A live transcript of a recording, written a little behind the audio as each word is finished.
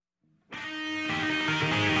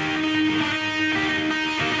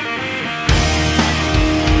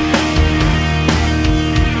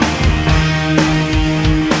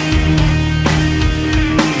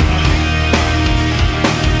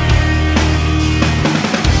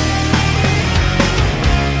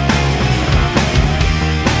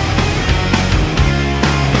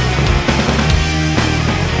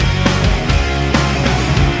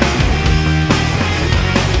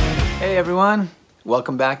everyone.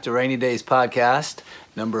 Welcome back to Rainy Days Podcast,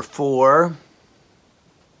 number 4.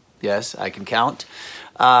 Yes, I can count.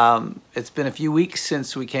 It's been a few weeks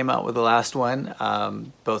since we came out with the last one.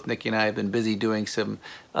 Both Nikki and I have been busy doing some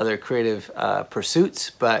other creative pursuits,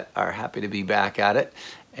 but are happy to be back at it.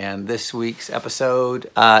 And this week's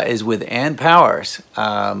episode is with Ann Powers,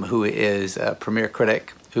 who is a premier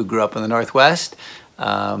critic who grew up in the Northwest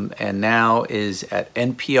and now is at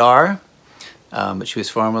NPR. But she was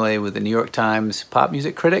formerly with the New York Times pop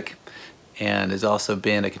music critic and has also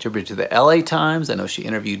been a contributor to the LA Times. I know she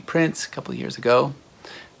interviewed Prince a couple of years ago,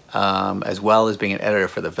 as well as being an editor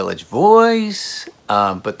for the Village Voice.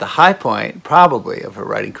 But the high point, probably, of her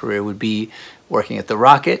writing career would be working at The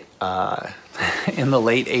Rocket in the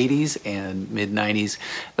late 80s and mid-90s.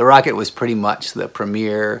 The Rocket was pretty much the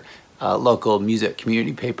premier local music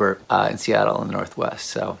community paper in Seattle in the Northwest.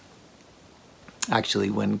 So actually,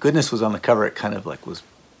 when Goodness was on the cover, it kind of like was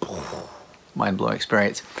mind-blowing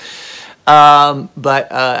experience.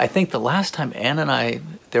 But I think the last time Ann and I,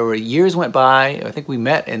 there were years went by. I think we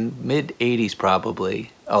met in mid-'80s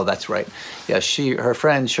probably. Oh, that's right. Yeah, her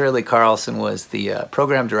friend Shirley Carlson was the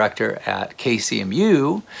program director at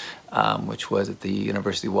KCMU, which was at the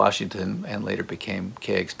University of Washington and later became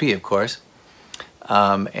KXP, of course.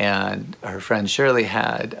 And her friend Shirley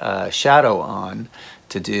had Shadow on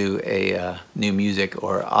to do a new music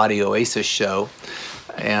or audio oasis show,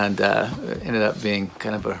 and ended up being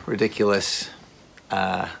kind of a ridiculous,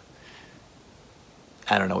 I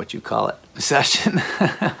don't know what you call it, session.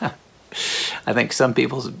 I think some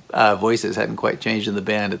people's voices hadn't quite changed in the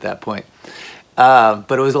band at that point.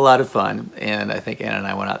 But it was a lot of fun, and I think Ann and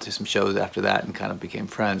I went out to some shows after that and kind of became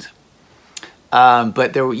friends.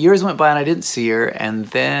 But there were years went by and I didn't see her, and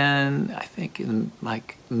then I think in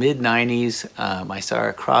like mid-'90s, I saw her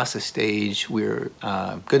across the stage.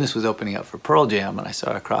 Goodness was opening up for Pearl Jam, and I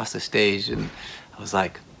saw her across the stage, and I was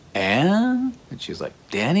like, Ann? And she was like,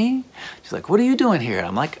 Danny? She's like, what are you doing here?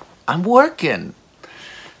 I'm like, I'm working.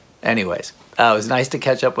 Anyways, it was nice to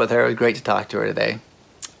catch up with her. It was great to talk to her today.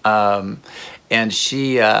 And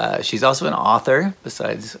she's also an author,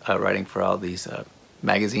 besides writing for all these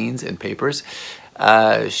magazines and papers.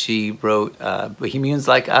 She wrote Bohemians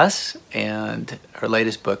Like Us, and her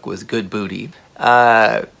latest book was Good Booty.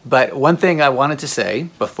 But one thing I wanted to say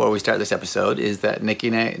before we start this episode is that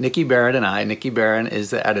Nikki Barron and I, Nikki Barron is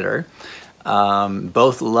the editor,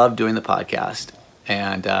 both love doing the podcast,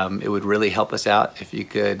 and it would really help us out if you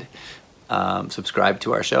could subscribe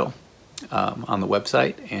to our show on the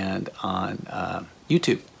website and on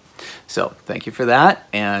YouTube. So thank you for that.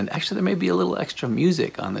 And actually, there may be a little extra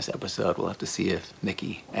music on this episode. We'll have to see if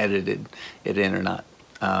Nikki edited it in or not.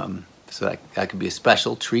 So that could be a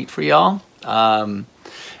special treat for y'all.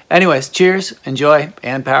 Anyways, cheers. Enjoy.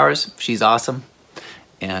 Ann Powers. She's awesome.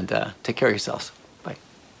 And take care of yourselves. Bye.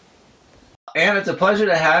 Ann, it's a pleasure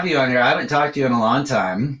to have you on here. I haven't talked to you in a long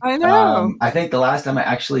time. I know. I think the last time I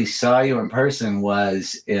actually saw you in person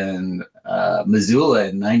was in Missoula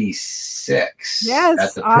in '96. Yes,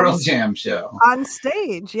 at the Pearl Jam show. On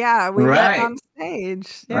stage, yeah. We met on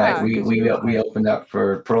stage. Yeah, right. We opened up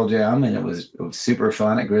for Pearl Jam, and it was super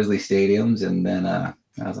fun at Grizzly Stadiums. And then I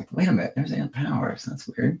was like, wait a minute, there's Ann Powers. That's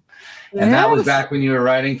weird. Yes. And that was back when you were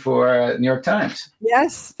writing for New York Times.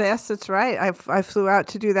 Yes, that's right. I flew out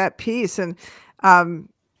to do that piece, and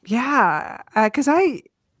because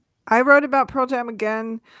I wrote about Pearl Jam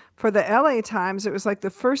again for the LA Times. It was like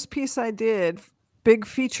the first piece I did, big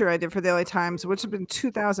feature I did for the LA Times, which had been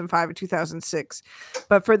 2005 or 2006.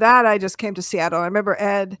 But for that, I just came to Seattle. I remember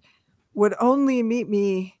Ed would only meet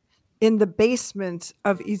me in the basement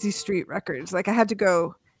of Easy Street Records. Like I had to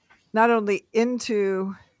go not only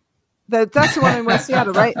into that's the one in West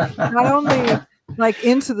Seattle, right? Not only like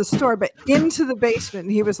into the store, but into the basement.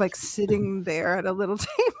 And he was like sitting there at a little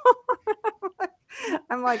table.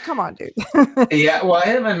 I'm like, come on, dude. Yeah, well,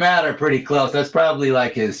 him and Matt are pretty close. That's probably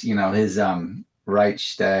like his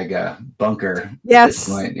Reichstag bunker. Yes,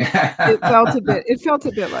 it felt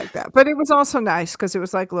a bit like that, but it was also nice because it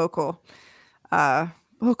was like local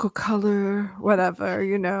color,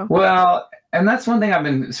 whatever, Well, and that's one thing I've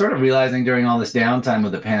been sort of realizing during all this downtime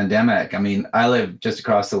with the pandemic. I mean, I live just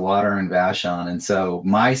across the water in Vashon, and so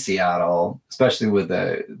my Seattle, especially with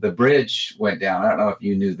the bridge went down. I don't know if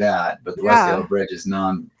you knew that, but the West Seattle Bridge is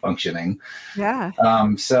non-functioning. Yeah.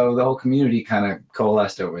 So the whole community kind of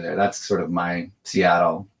coalesced over there. That's sort of my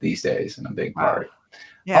Seattle these days in a big part.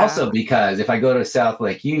 Yeah. Also because if I go to South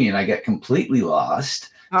Lake Union, I get completely lost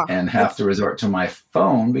and have to resort to my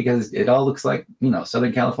phone because it all looks like,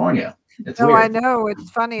 Southern California. It's weird. I know. It's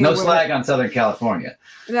funny. No slag on Southern California.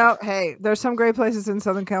 No, hey, there's some great places in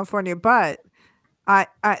Southern California, but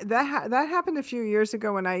That happened a few years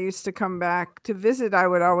ago when I used to come back to visit. I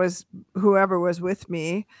would always, whoever was with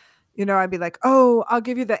me, I'd be like, "Oh, I'll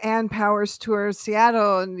give you the Ann Powers tour of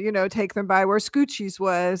Seattle," and take them by where Scoochie's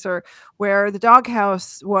was or where the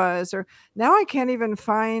Doghouse was. Or now I can't even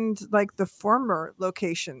find like the former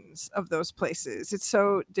locations of those places. It's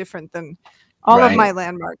so different than all of my Right.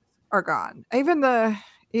 landmarks are gone. Even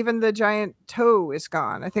the giant toe is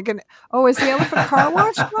gone. I think. Oh, is the Elephant Car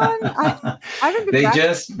Wash gone? I haven't been back.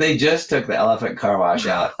 They just took the elephant car wash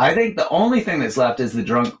out. I think the only thing that's left is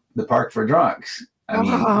the park for drunks. I Oh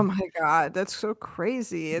mean, my god, that's so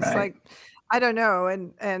crazy. It's right. like I don't know,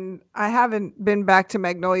 and I haven't been back to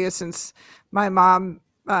Magnolia since my mom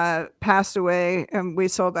passed away and we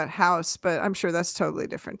sold that house, but I'm sure that's totally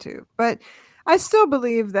different too. But I still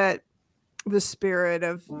believe that the spirit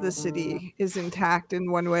of the city is intact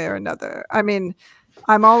in one way or another. I mean,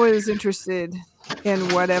 I'm always interested in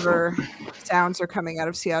whatever sounds are coming out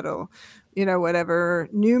of Seattle, whatever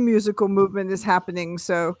new musical movement is happening.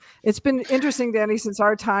 So it's been interesting, Danny, since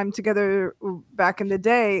our time together back in the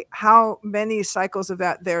day, how many cycles of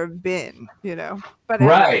that there have been. But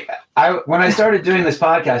anyway. Right. When I started doing this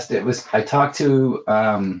podcast, I talked to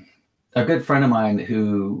a good friend of mine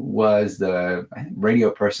who was the radio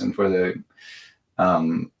person for the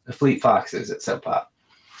Fleet Foxes at Sub Pop.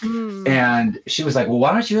 Mm. And she was like, "Well,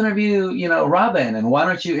 why don't you interview, Robin, and why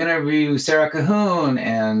don't you interview Sarah Cahoon?"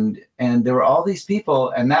 And there were all these people,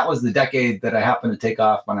 and that was the decade that I happened to take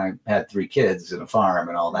off when I had 3 kids and a farm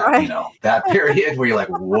and all that. Right. That period where you're like,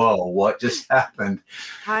 "Whoa, what just happened?"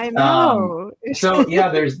 I know. So yeah,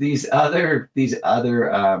 there's these other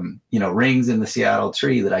rings in the Seattle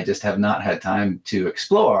tree that I just have not had time to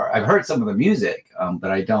explore. I've heard some of the music,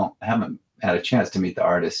 but haven't had a chance to meet the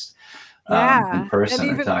artists in Yeah. And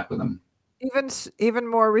person or talk with them. even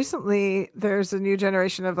more recently, there's a new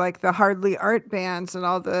generation of like the Hardly Art bands and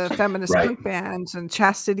all the feminist Right. punk bands and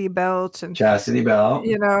Chastity Belt and Chastity Bell.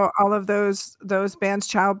 all of those bands,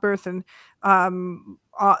 Childbirth, and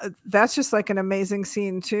that's just like an amazing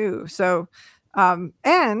scene too. So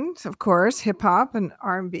and of course hip hop and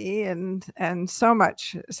R&B and so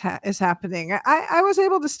much is happening. I was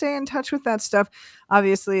able to stay in touch with that stuff,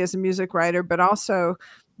 obviously as a music writer, but also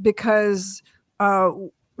because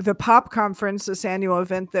the pop conference, this annual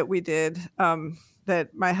event that we did,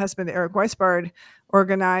 that my husband Eric Weisbard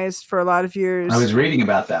organized for a lot of years. I was reading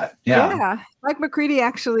about that. Yeah. Mike McCready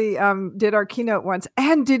actually did our keynote once.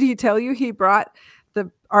 And did he tell you he brought the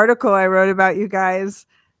article I wrote about you guys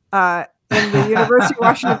in the University of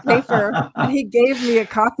Washington paper, and he gave me a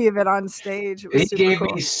copy of it on stage. It was He gave cool.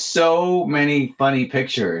 me so many funny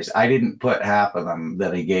pictures. I didn't put half of them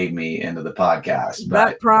that he gave me into the podcast.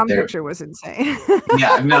 That prom picture was insane.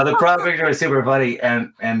 Yeah, no, the prom picture was super funny.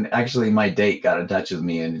 And actually my date got in touch with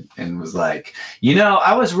me and was like,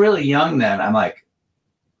 I was really young then. I'm like,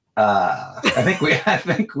 I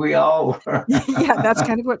think we all were. Yeah, that's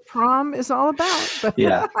kind of what prom is all about. But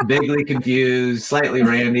yeah, vaguely confused, slightly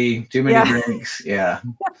randy, too many drinks. Yeah.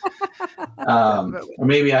 Or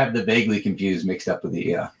maybe I have the vaguely confused mixed up with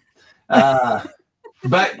the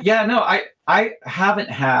but yeah, no, I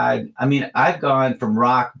haven't had. I mean, I've gone from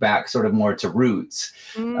rock back sort of more to roots,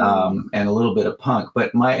 and a little bit of punk.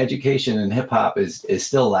 But my education in hip hop is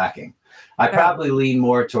still lacking. I probably lean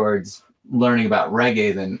more towards learning about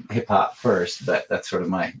reggae than hip hop first, but that's sort of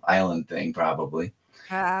my island thing, probably.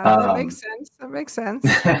 That makes sense.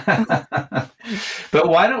 But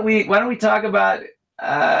why don't we talk about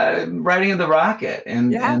writing in the Rocket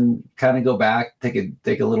and kind of go back, take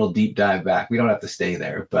a little deep dive back. We don't have to stay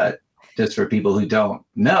there, but just for people who don't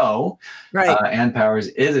know, right? Ann Powers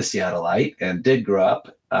is a Seattleite and did grow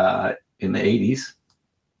up in the 80s.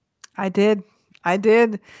 I did.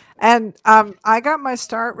 And I got my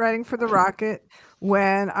start writing for the Rocket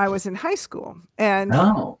when I was in high school. And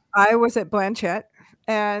I was at Blanchette,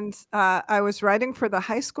 and I was writing for the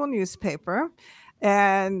high school newspaper,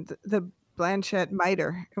 and the Blanchette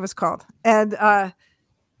Miter, it was called. And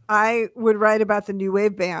I would write about the new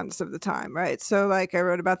wave bands of the time, right? So like I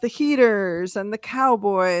wrote about the Heaters and the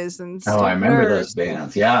Cowboys and I remember those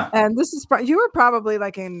bands, yeah. And this is you were probably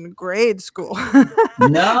like in grade school.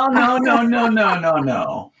 No.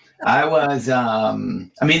 I was I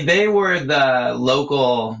mean, they were the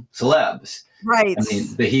local celebs. Right. I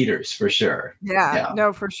mean, the Heaters for sure. Yeah.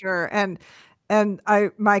 No, for sure. And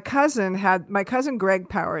my cousin Greg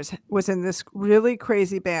Powers was in this really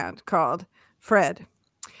crazy band called Fred.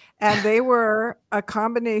 And they were a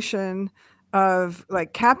combination of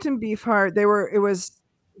like Captain Beefheart.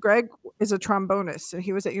 Greg is a trombonist, and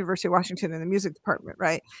he was at University of Washington in the music department,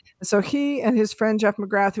 right? So he and his friend Jeff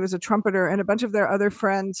McGrath, who was a trumpeter, and a bunch of their other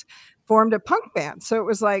friends formed a punk band. So it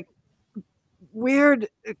was like weird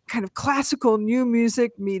kind of classical new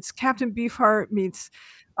music meets Captain Beefheart meets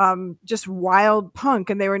just wild punk,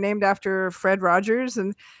 and they were named after Fred Rogers,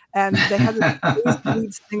 and they had this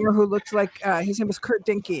lead singer who looked like his name was Kurt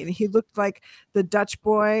Dinky, and he looked like the Dutch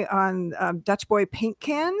boy on Dutch Boy paint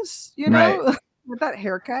cans, you know, Right. with that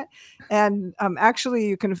haircut. And actually,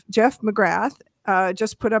 you can Jeff McGrath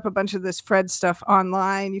just put up a bunch of this Fred stuff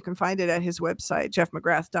online. You can find it at his website,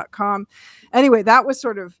 jeffmcgrath.com. Anyway, that was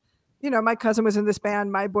sort of, you know, my cousin was in this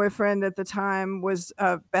band. My boyfriend at the time was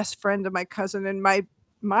a best friend of my cousin, and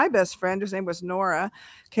my best friend, whose name was Nora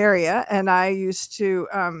Carria, and I used to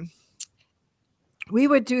we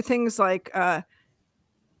would do things like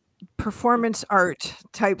performance art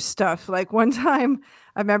type stuff. Like one time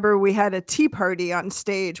I remember we had a tea party on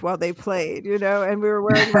stage while they played, you know, and we were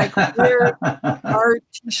wearing like weird art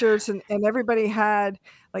t-shirts, and everybody had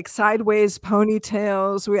like sideways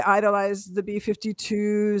ponytails. We idolized the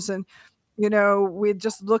B-52s, and you know, we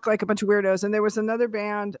just looked like a bunch of weirdos. And there was another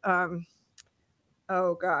band,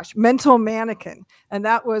 oh gosh, Mental Mannequin, and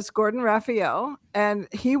that was Gordon Raphael, and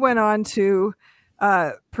he went on to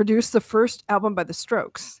produce the first album by the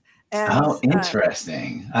Strokes. And Oh,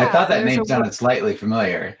 interesting. I thought that name sounded slightly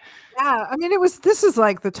familiar. Yeah, I mean, this is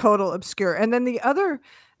like the total obscure. And then the other,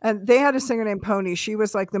 and they had a singer named Pony. She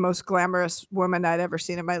was like the most glamorous woman I'd ever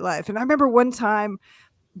seen in my life. And I remember one time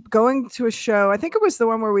going to a show, I think it was the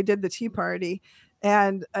one where we did the tea party,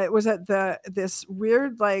 and it was at this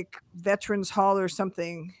weird like Veterans Hall or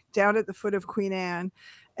something down at the foot of Queen Anne,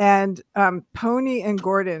 and Pony and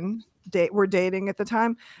Gordon were dating at the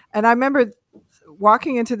time. And I remember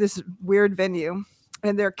walking into this weird venue,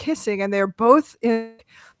 and they're kissing, and they're both in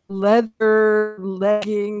leather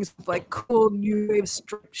leggings, like cool new wave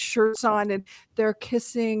striped shirts on, and they're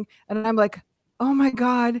kissing, and I'm like, oh my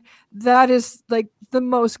God, that is like the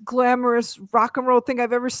most glamorous rock and roll thing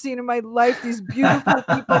I've ever seen in my life. These beautiful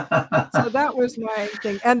people. So that was my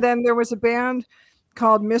thing. And then there was a band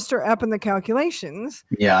called Mr. Epp and the Calculations.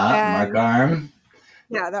 Yeah, Mark Arm.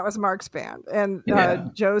 Yeah, that was Mark's band. And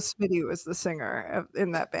Joe Smitty was the singer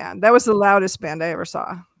in that band. That was the loudest band I ever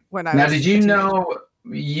saw when I was. Now, did you know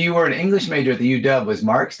you were an English major at the UW? Was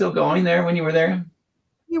Mark still going there when you were there?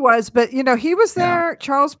 He was, but you know, he was there. Yeah.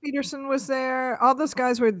 Charles Peterson was there. All those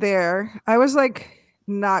guys were there. I was like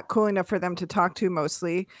not cool enough for them to talk to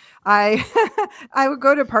mostly. I would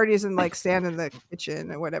go to parties and like stand in the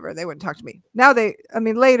kitchen or whatever. They wouldn't talk to me. Now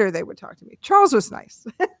later they would talk to me. Charles was nice.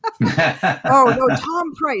 Oh no,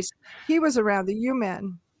 Tom Price. He was around the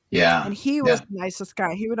U-Men. Yeah. And he was the nicest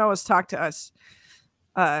guy. He would always talk to us.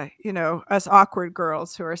 You know, us awkward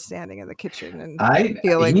girls who are standing in the kitchen and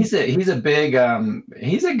feeling. He's a big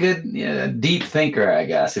he's a good deep thinker, I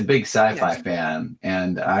guess, a big sci-fi fan,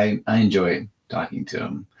 and I enjoy talking to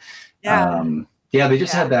him. Yeah, they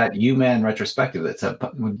just had that U-Man retrospective that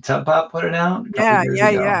Tub Pop put it out.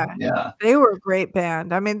 Yeah. They were a great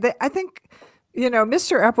band. I mean, I think, you know,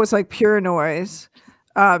 Mr. Epp was like pure noise,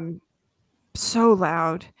 so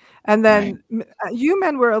loud, and then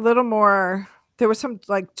U-Men were a little more. There was some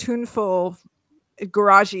like tuneful,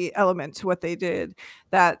 garagey element to what they did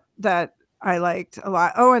that I liked a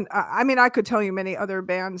lot. Oh, and I mean, I could tell you many other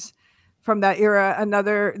bands from that era.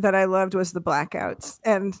 Another that I loved was the Blackouts,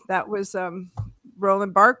 and that was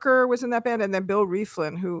Roland Barker was in that band, and then Bill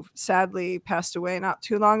Rieflin, who sadly passed away not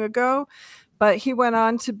too long ago, but he went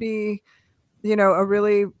on to be, you know, a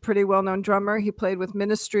really pretty well-known drummer. He played with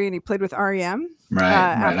Ministry and he played with REM. Right.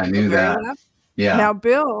 I knew that. Yeah. Now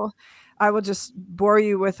Bill. I will just bore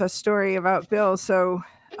you with a story about Bill. So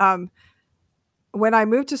when I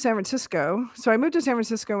moved to San Francisco, I moved to San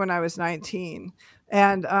Francisco when I was 19.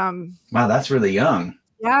 And wow, that's really young.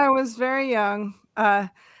 Yeah, I was very young.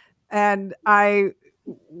 And I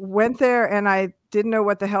went there and I didn't know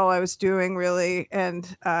what the hell I was doing really.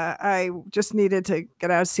 And I just needed to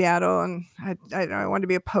get out of Seattle, and I wanted to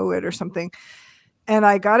be a poet or something. And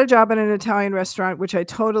I got a job in an Italian restaurant, which I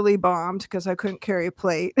totally bombed because I couldn't carry a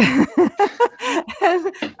plate.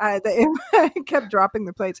 And I kept dropping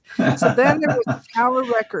the plates. So then there was Tower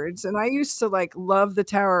Records, and I used to like love the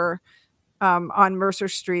Tower on Mercer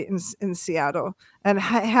Street in Seattle, and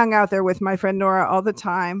hang out there with my friend Nora all the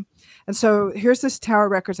time. And so here's this Tower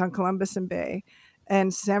Records on Columbus and Bay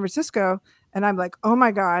and San Francisco, and I'm like, oh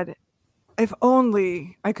my God, if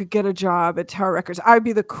only I could get a job at Tower Records, I'd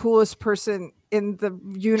be the coolest person in the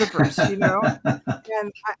universe, you know?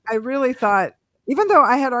 And I really thought, even though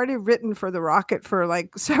I had already written for the Rocket for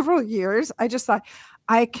like several years, I just thought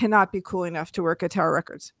I cannot be cool enough to work at Tower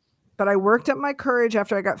Records. But I worked up my courage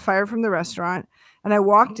after I got fired from the restaurant, and I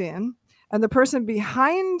walked in, and the person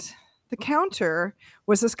behind the counter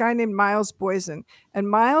was this guy named Miles Boysen. And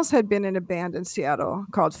Miles had been in a band in Seattle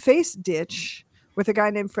called Face Ditch with a guy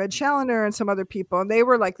named Fred Challoner and some other people. And they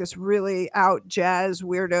were like this really out jazz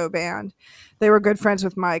weirdo band. They were good friends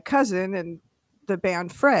with my cousin and the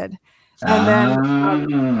band Fred. And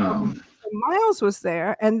then Miles was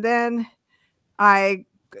there. And then I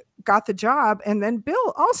got the job. And then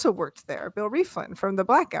Bill also worked there, Bill Rieflin from the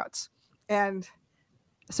Blackouts. And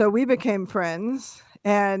so we became friends.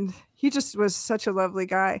 And he just was such a lovely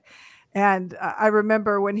guy. And I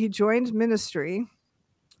remember when he joined Ministry,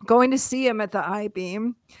 going to see him at the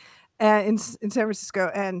I-Beam in San Francisco.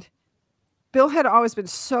 And Bill had always been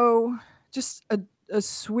so just a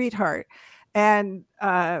sweetheart and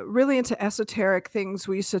really into esoteric things.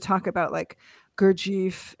 We used to talk about like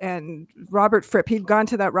Gurdjieff and Robert Fripp. He'd gone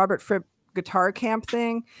to that Robert Fripp guitar camp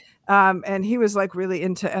thing. And he was like really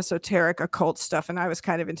into esoteric occult stuff. And I was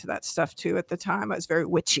kind of into that stuff too at the time. I was very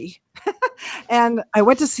witchy. And I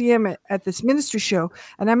went to see him at this Ministry show.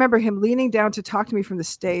 And I remember him leaning down to talk to me from the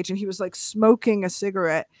stage. And he was like smoking a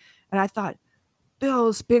cigarette. And I thought,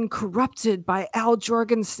 Bill's been corrupted by Al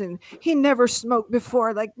Jorgensen. He never smoked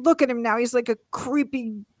before. Like, look at him now. He's like a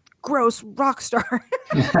creepy, gross rock star.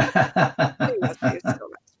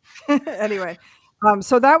 Anyway.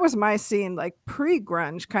 So that was my scene, like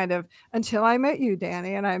pre-grunge kind of, until I met you,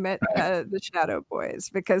 Danny, and I met the Shadow Boys,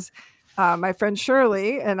 because my friend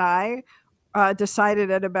Shirley and I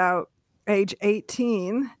decided at about age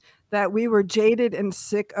 18 that we were jaded and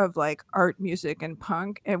sick of like art music and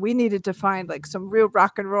punk, and we needed to find like some real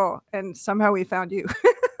rock and roll, and somehow we found you.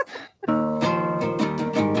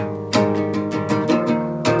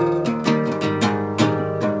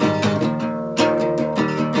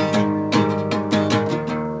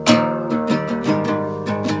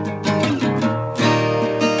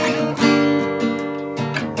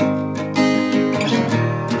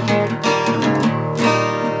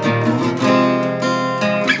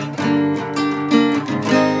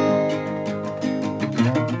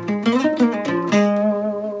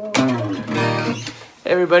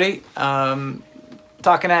 Everybody,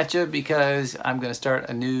 talking at you because I'm going to start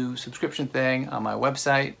a new subscription thing on my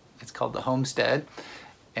website. It's called The Homestead,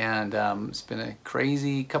 and it's been a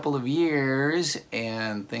crazy couple of years,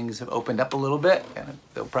 and things have opened up a little bit, and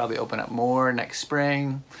they'll probably open up more next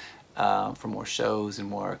spring for more shows and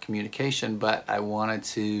more communication. But I wanted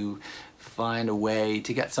to find a way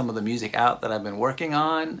to get some of the music out that I've been working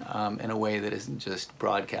on in a way that isn't just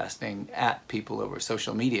broadcasting at people over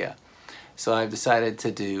social media. So I've decided to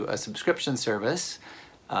do a subscription service.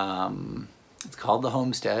 It's called The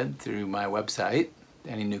Homestead through my website,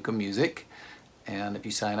 Danny Newcomb Music. And if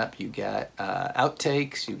you sign up, you get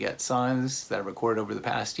outtakes, you get songs that are recorded over the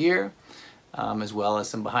past year, as well as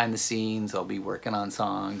some behind the scenes. I'll be working on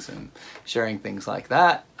songs and sharing things like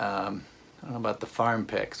that. I don't know about the farm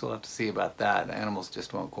pics. We'll have to see about that. The animals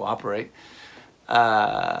just won't cooperate.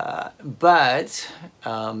 But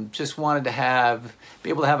just wanted to be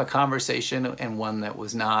able to have a conversation, and one that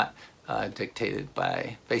was not dictated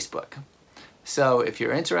by Facebook. So if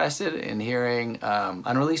you're interested in hearing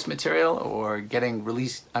unreleased material or getting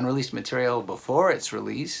unreleased material before it's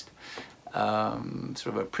released, sort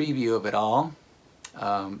of a preview of it all,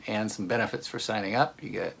 and some benefits for signing up, you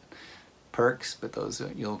get perks, but those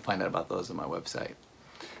you'll find out about those on my website.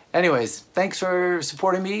 Anyways, thanks for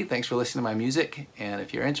supporting me. Thanks for listening to my music. And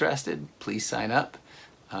if you're interested, please sign up,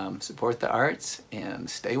 support the arts, and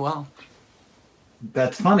stay well.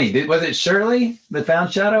 That's funny. Was it Shirley that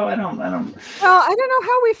found Shadow? I don't. Well, I don't know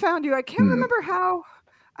how we found you. I can't remember how.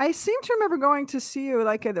 I seem to remember going to see you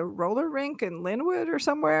like at a roller rink in Linwood or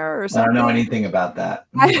somewhere or something. I don't know anything about that.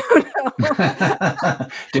 I don't know.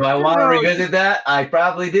 Do I want to revisit that? I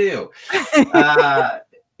probably do.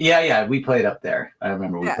 Yeah, we played up there. I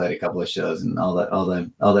remember we played a couple of shows, and all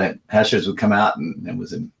the Heshers would come out, and it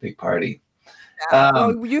was a big party. Yeah.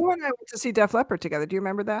 Well, you and I went to see Def Leppard together. Do you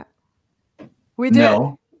remember that? We did.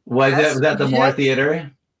 No, was that the Moore Theater?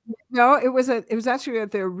 No, it was actually at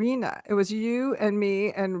the Arena. It was you and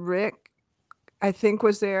me and Rick, I think,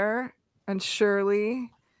 was there, and Shirley.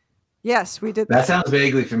 Yes, we did. That sounds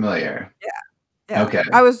vaguely familiar. Yeah. Yeah. Okay.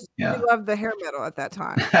 I loved the hair metal at that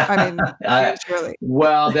time. I mean, Shirley.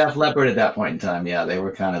 Well, Def Leppard at that point in time, they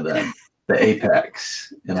were kind of the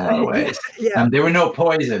apex in a lot of ways. Yeah. There were no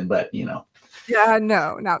Poison, but you know. Yeah,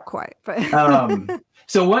 no, not quite. But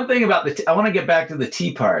so one thing about I want to get back to the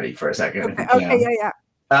Tea Party for a second. Okay, yeah.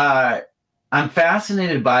 I'm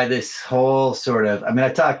fascinated by this whole sort of. I mean, I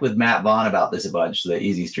talked with Matt Vaughn about this a bunch, the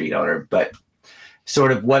Easy Street owner, but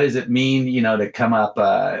sort of what does it mean, to come up?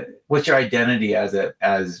 What's your identity as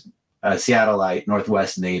a Seattleite,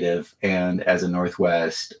 Northwest native, and as a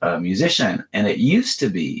Northwest musician. And it used to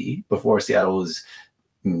be, before Seattle was,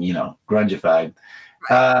 grungified,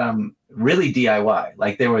 really DIY.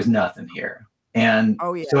 Like there was nothing here. And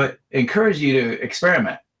so it encouraged you to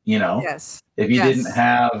experiment, Yes. If you didn't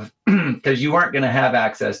have, because you weren't going to have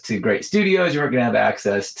access to great studios, you weren't going to have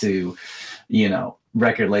access to,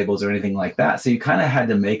 record labels or anything like that. So you kind of had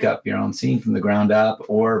to make up your own scene from the ground up,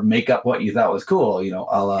 or make up what you thought was cool, a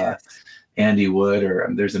la Andy Wood, or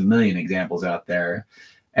there's a million examples out there.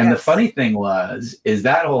 And the funny thing is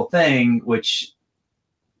that whole thing, which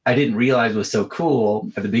I didn't realize was so cool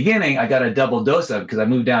at the beginning, I got a double dose of because I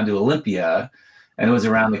moved down to Olympia, and it was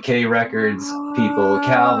around the K Records people,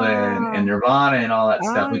 Calvin and Nirvana and all that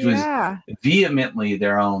stuff, which was vehemently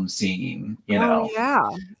their own scene,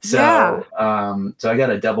 So I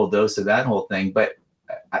got a double dose of that whole thing. But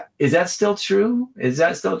is that still true? Is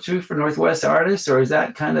that still true for Northwest artists, or is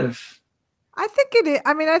that kind of? I think it is.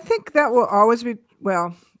 I mean, I think that will always be.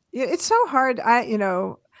 Well, it's so hard. I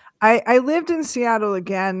lived in Seattle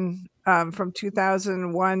again from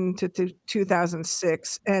 2001 to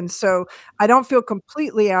 2006. And so I don't feel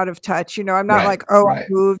completely out of touch. I'm not I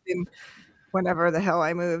moved in whenever the hell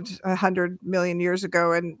I moved 100 million years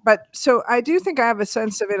ago. But so I do think I have a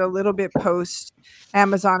sense of it a little bit post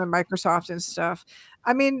Amazon and Microsoft and stuff.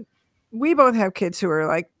 I mean, we both have kids who are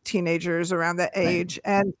like teenagers around that age.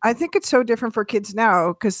 And I think it's so different for kids now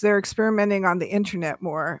because they're experimenting on the internet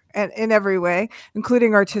more and in every way,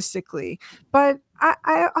 including artistically. But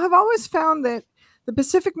I have always found that the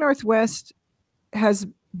Pacific Northwest has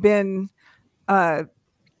been a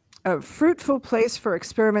fruitful place for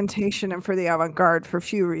experimentation and for the avant-garde for a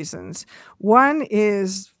few reasons. One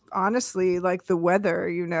is honestly like the weather,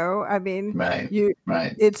 I mean,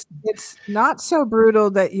 it's not so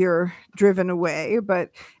brutal that you're driven away,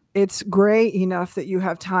 but it's gray enough that you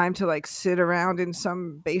have time to like sit around in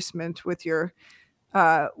some basement with your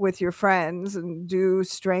friends and do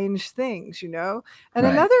strange things, and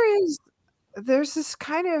another is there's this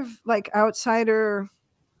kind of like outsider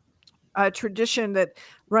tradition that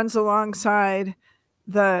runs alongside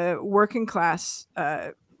the working class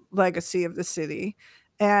legacy of the city.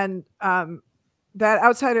 And that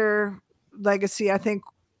outsider legacy, I think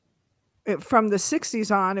from the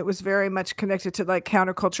 60s on, it was very much connected to like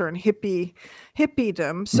counterculture and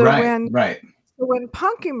hippiedom. So when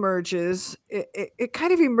punk emerges, it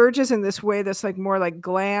kind of emerges in this way that's like more like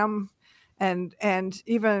glam and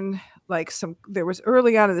even like there was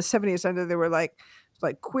early on in the 70s, I know there were like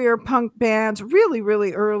queer punk bands really,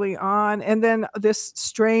 really early on. And then this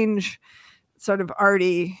strange sort of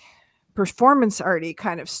arty, performance arty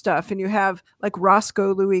kind of stuff. And you have like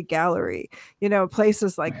Roscoe Louis Gallery,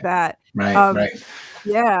 places like that.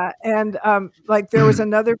 Yeah. And like there was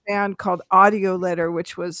another band called Audio Letter,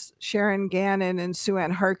 which was Sharon Gannon and Sue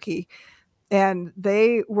Ann Harkey. And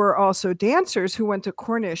they were also dancers who went to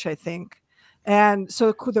Cornish, I think. And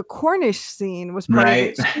so the Cornish scene was part of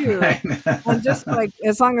it too. And just like,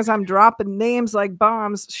 as long as I'm dropping names like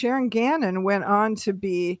bombs, Sharon Gannon went on to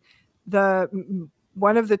be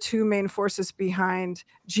one of the two main forces behind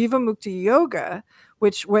Jivamukti Yoga,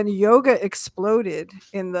 which when yoga exploded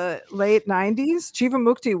in the late 90s,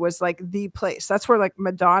 Jivamukti was like the place. That's where like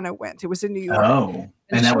Madonna went. It was in New York. Oh,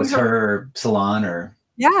 and that was her salon or?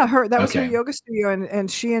 Yeah, that was her yoga studio,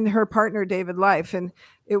 and she and her partner David Life, and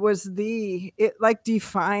it was it like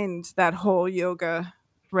defined that whole yoga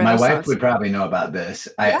renaissance. My wife would probably know about this.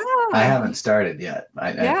 I haven't started yet.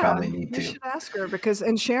 I probably need to. You should ask her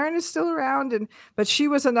and Sharon is still around, but she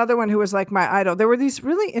was another one who was like my idol. There were these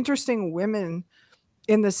really interesting women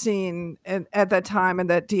in the scene at that time, and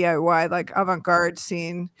that DIY like avant-garde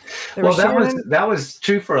scene. That was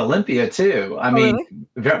true for Olympia too. I mean,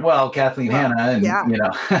 really? Kathleen Hanna and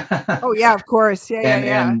oh yeah, of course,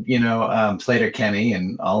 and Slater Kenny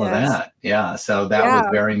and all of that. Yeah, so that was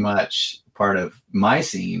very much part of my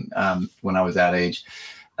scene when I was that age.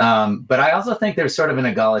 But I also think there's sort of an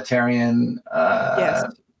egalitarian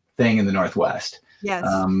thing in the Northwest. Yes.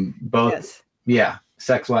 Both. Yeah.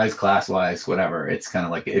 Sex-wise, class-wise, whatever. It's kind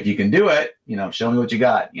of like, if you can do it, show me what you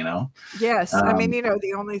got, Yes. I mean,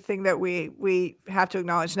 the only thing that we have to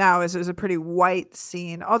acknowledge now is it was a pretty white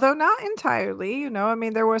scene, although not entirely, I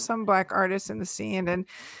mean, there were some Black artists in the scene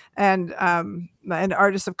and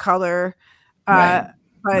artists of color. But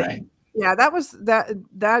yeah,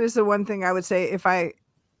 that is the one thing I would say.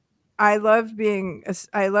 I loved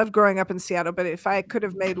growing up in Seattle, but if I could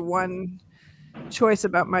have made one choice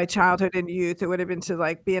about my childhood and youth, it would have been to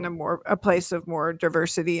like be in a place of more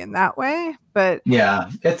diversity in that way. But yeah,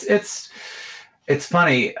 it's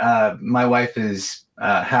funny. My wife is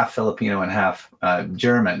half Filipino and half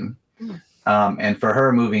German, And for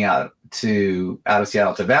her moving out of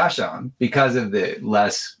Seattle to Vashon, because of the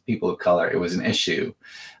less people of color, it was an issue.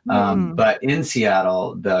 But in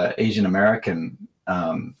Seattle, the Asian American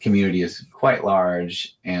community is quite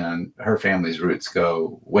large, and her family's roots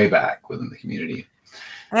go way back within the community.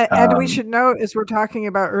 And we should note, as we're talking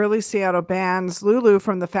about early Seattle bands, Lulu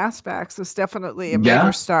from the Fastbacks was definitely a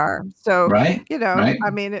major star. So, you know, I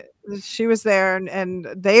mean, she was there, and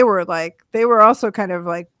they were also kind of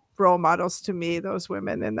like role models to me, those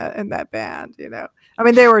women in that band, you know. I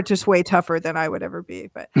mean, they were just way tougher than I would ever be,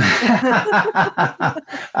 but I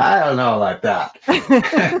don't know about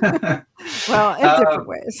that. Well, in different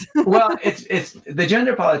ways. Well, it's the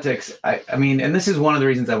gender politics. I mean, and this is one of the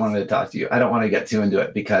reasons I wanted to talk to you. I don't want to get too into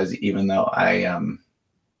it because even though I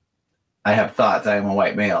have thoughts, I am a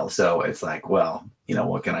white male, so it's like, well, you know,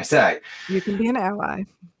 what can I say? You can be an ally.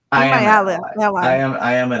 I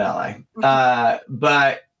am an ally.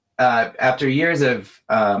 But after years of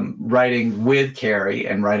writing with Carrie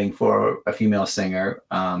and writing for a female singer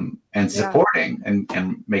and supporting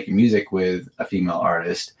and making music with a female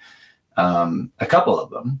artist, a couple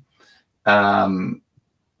of them,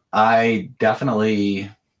 I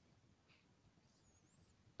definitely,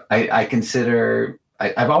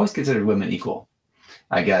 I've always considered women equal,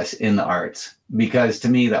 I guess, in the arts, because to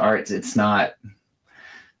me, the arts, it's not,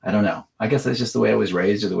 I don't know. I guess that's just the way I was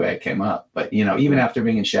raised or the way I came up. But, you know, even after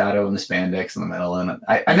being in Shadow and the spandex and the metal, and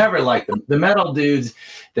I never liked them. The metal dudes,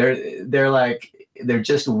 they're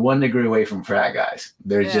just 1 degree away from frat guys.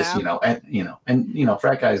 They're just, and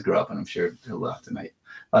frat guys grew up, and I'm sure a lot tonight.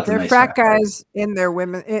 They're nice frat guys in their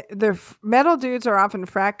women. Their metal dudes are often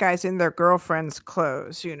frat guys in their girlfriend's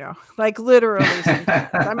clothes, you know, like literally. I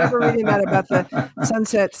remember reading that about the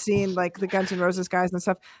Sunset scene, like the Guns N' Roses guys and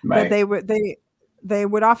stuff. Right. That they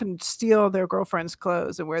would often steal their girlfriend's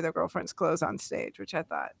clothes and wear their girlfriend's clothes on stage, which I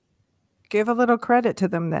thought, give a little credit to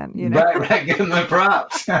them then, you know. Right, give them the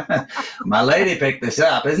props. My lady picked this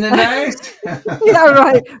up, isn't it nice?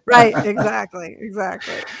 Yeah, right, exactly.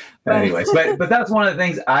 Anyways, but that's one of the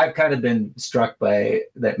things I've kind of been struck by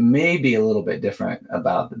that may be a little bit different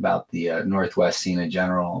about the Northwest scene in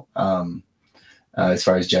general, as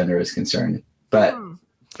far as gender is concerned. But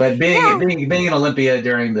being in Olympia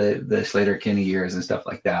during the Slater-Kinney years and stuff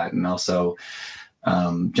like that, and also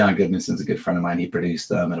John Goodmanson's a good friend of mine. He produced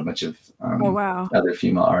them and a bunch of other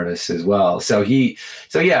female artists as well. So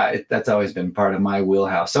that's always been part of my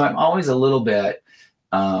wheelhouse. So I'm always a little bit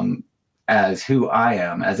as who I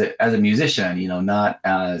am as a musician, you know, not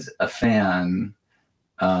as a fan.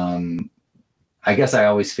 I guess I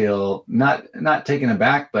always feel not taken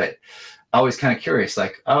aback, but always kind of curious,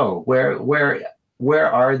 like, oh,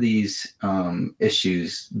 where are these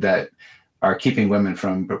issues that are keeping women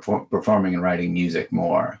from performing and writing music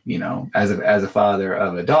more, you know, as a father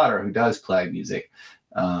of a daughter who does play music,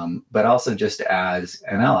 but also just as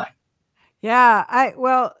an ally. Yeah,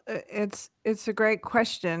 it's a great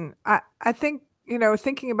question. I think, you know,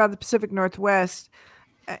 thinking about the Pacific Northwest,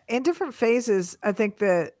 in different phases, I think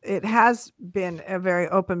that it has been a very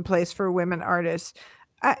open place for women artists.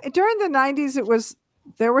 During the 90s,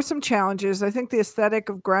 there were some challenges. I think the aesthetic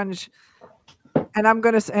of grunge, and I know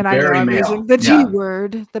I'm using the G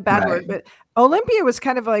word, the bad word, but Olympia was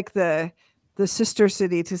kind of like the sister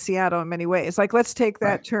city to Seattle in many ways. Like, let's take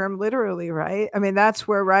that term literally, right? I mean, that's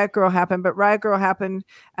where Riot Grrrl happened, but Riot Grrrl happened,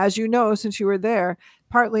 as you know, since you were there,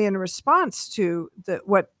 partly in response to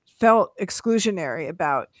what felt exclusionary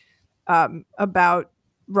about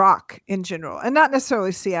rock in general, and not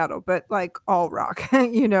necessarily Seattle, but like all rock,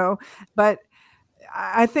 you know. But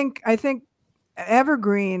I think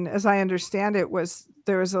Evergreen, as I understand it,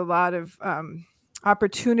 there was a lot of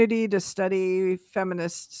opportunity to study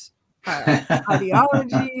feminist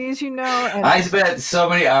ideologies, you know. And I spent so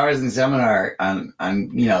many hours in seminar on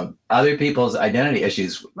you know, other people's identity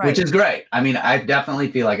issues, which is great. I mean, I definitely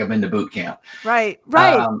feel like I've been to boot camp. Right.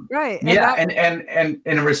 And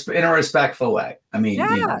in a respectful way. I mean,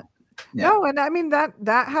 you know. Yeah. No, and I mean that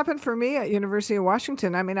happened for me at University of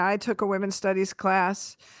Washington. I mean, I took a women's studies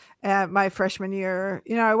class at my freshman year.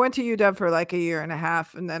 You know, I went to UW for like a year and a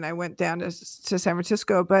half, and then I went down to San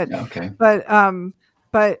Francisco. But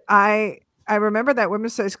I remember that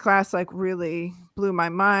women's studies class like really blew my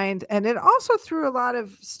mind, and it also threw a lot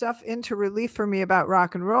of stuff into relief for me about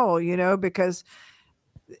rock and roll. You know, because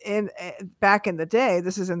back in the day,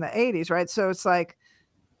 this is in the 80s, right? So it's like,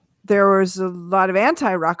 there was a lot of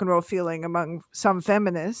anti-rock and roll feeling among some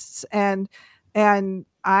feminists, and And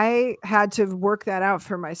I had to work that out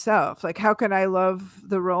for myself. Like, how can I love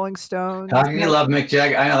the Rolling Stones? How can you love Mick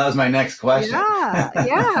Jagger? I know that was my next question.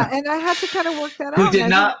 Yeah. And I had to kind of work that out. Who did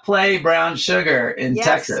not play Brown Sugar in Yes.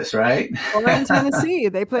 Texas, right? Or in Tennessee.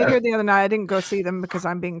 They played here the other night. I didn't go see them because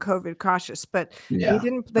I'm being COVID cautious, but Yeah,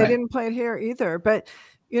 they didn't play it here either. But,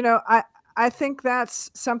 you know, I think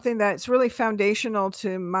that's something that's really foundational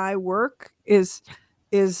to my work is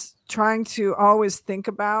trying to always think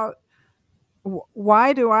about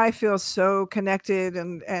why do I feel so connected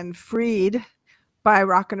and freed by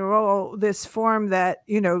rock and roll, this form that,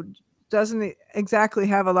 you know, doesn't exactly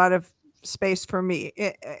have a lot of space for me.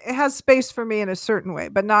 It has space for me in a certain way,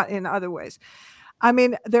 but not in other ways. I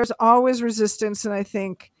mean, there's always resistance. And I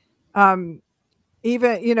think,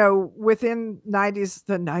 even, you know, within the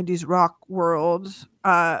 90s rock world,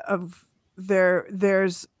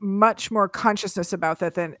 there's much more consciousness about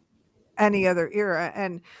that than any other era.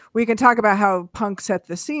 And we can talk about how punk set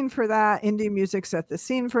the scene for that, indie music set the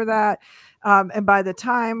scene for that. And by the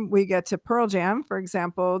time we get to Pearl Jam, for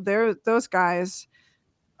example, those guys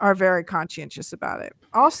are very conscientious about it.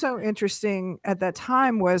 Also interesting at that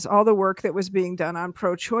time was all the work that was being done on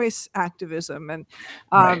pro-choice activism. And,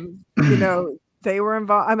 you know, they were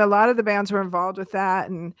involved. I mean, a lot of the bands were involved with that.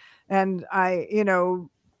 And I, you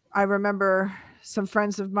know, I remember some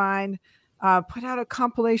friends of mine put out a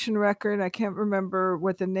compilation record. I can't remember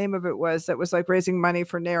what the name of it was. That was like raising money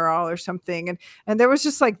for NARAL or something. And there was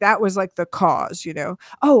just like, that was like the cause, you know.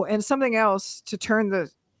 Oh, and something else to turn the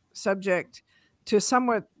subject to a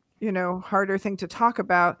somewhat, you know, harder thing to talk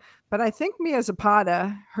about. But I think Mia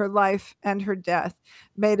Zapata, her life and her death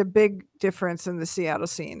made a big difference in the Seattle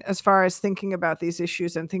scene as far as thinking about these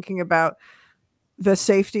issues and thinking about the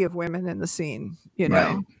safety of women in the scene. You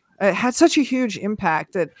know, it had such a huge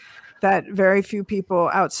impact that very few people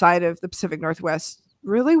outside of the Pacific Northwest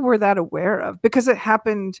really were that aware of, because it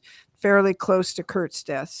happened fairly close to Kurt's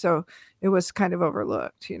death. So it was kind of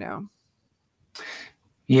overlooked, you know?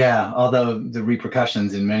 Yeah, although the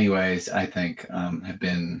repercussions in many ways, I think, have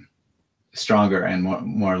been stronger and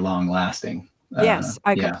more long lasting. Yes,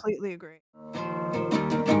 I completely agree.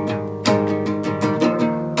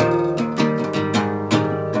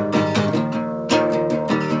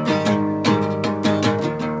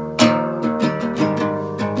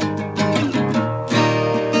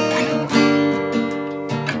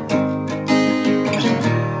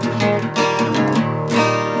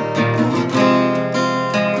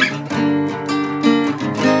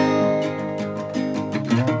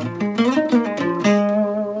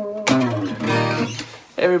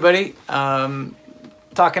 Everybody,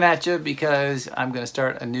 talking at you because I'm going to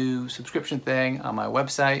start a new subscription thing on my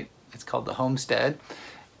website. It's called The Homestead,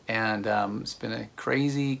 and it's been a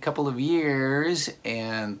crazy couple of years,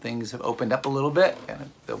 and things have opened up a little bit, and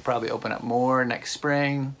they'll probably open up more next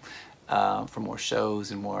spring for more shows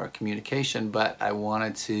and more communication. But I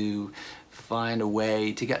wanted to find a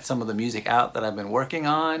way to get some of the music out that I've been working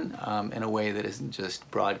on in a way that isn't just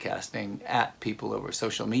broadcasting at people over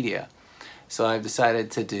social media. So I've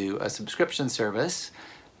decided to do a subscription service.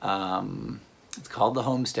 It's called The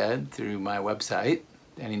Homestead through my website,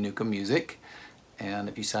 Danny Newcomb Music. And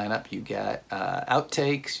if you sign up, you get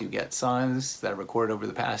outtakes, you get songs that are recorded over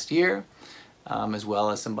the past year, as well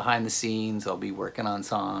as some behind the scenes. I'll be working on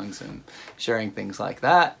songs and sharing things like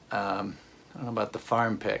that. I don't know about the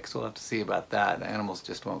farm pics. We'll have to see about that. The animals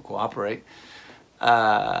just won't cooperate.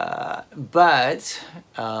 But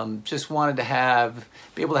just wanted to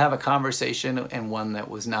be able to have a conversation, and one that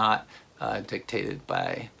was not dictated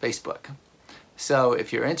by Facebook. So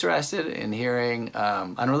if you're interested in hearing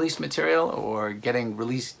unreleased material or getting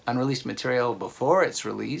unreleased material before it's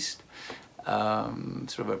released,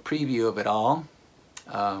 sort of a preview of it all,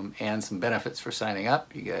 and some benefits for signing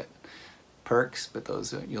up, you get perks, but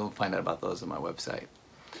those you'll find out about those on my website.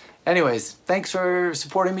 Anyways, thanks for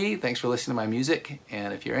supporting me. Thanks for listening to my music.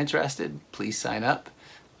 And if you're interested, please sign up,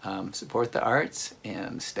 support the arts,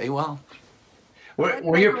 and stay well.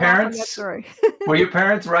 Were your parents were your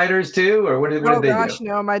parents writers too, or what did they do? Oh gosh,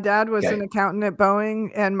 no. My dad was an accountant at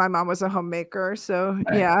Boeing, and my mom was a homemaker. So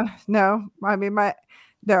no. I mean,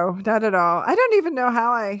 no, not at all. I don't even know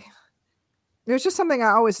how it was just something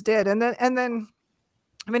I always did. And then, I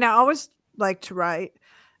mean, I always liked to write.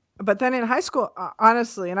 But then in high school,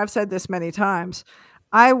 honestly, and I've said this many times,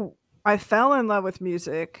 I fell in love with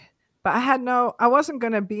music, but I wasn't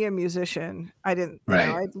going to be a musician. I didn't, you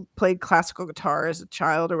know, I played classical guitar as a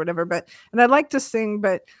child or whatever, and I liked to sing,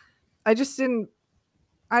 but I didn't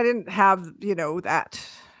have, you know, that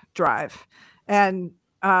drive. And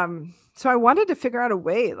so I wanted to figure out a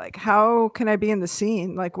way, like, how can I be in the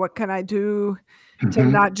scene? Like, what can I do to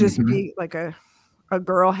not just Mhm. be like a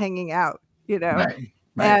girl hanging out, you know. Right.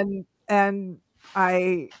 Right. And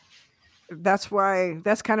that's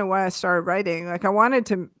kind of why I started writing. Like I wanted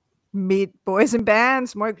to meet boys in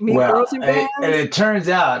bands, meet Well, girls in and bands. it turns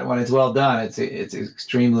out when it's well done, it's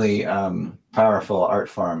extremely powerful art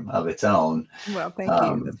form of its own. Well, thank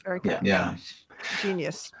you. That's very Yeah, kind. yeah.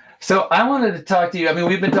 Genius. So I wanted to talk to you. I mean,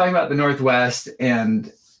 we've been talking about the Northwest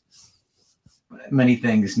and many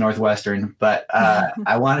things Northwestern, but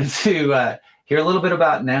I wanted to hear a little bit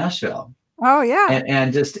about Nashville Oh yeah.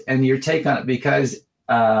 and your take on it, because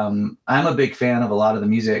I'm a big fan of a lot of the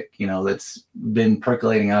music, that's been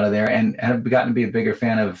percolating out of there, and have gotten to be a bigger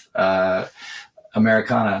fan of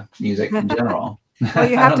Americana music in general. Well,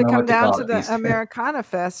 you I have don't to know come what to down call to it the these days. Americana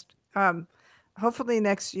Fest. Hopefully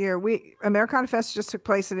next year. Americana Fest just took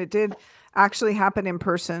place, and it did actually happen in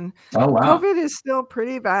person. Oh wow. COVID is still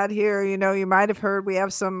pretty bad here. You might have heard we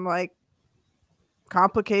have some like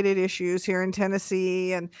complicated issues here in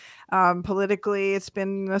Tennessee, and politically, it's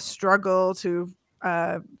been a struggle to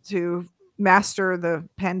master the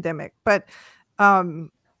pandemic. But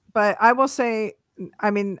I will say, I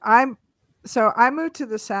mean, I moved to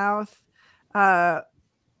the South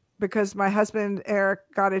because my husband Eric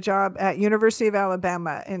got a job at University of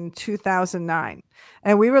Alabama in 2009,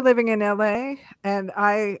 and we were living in LA, and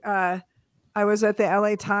I was at the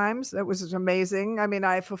LA Times. That was amazing. I mean,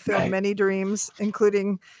 I fulfilled Right. many dreams,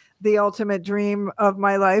 including the ultimate dream of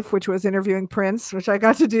my life, which was interviewing Prince, which I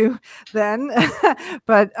got to do then.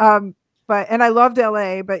 but and I loved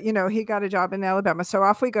LA, but he got a job in Alabama. So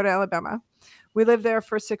off we go to Alabama. We lived there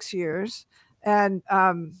for 6 years, and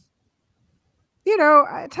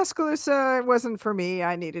Tuscaloosa wasn't for me.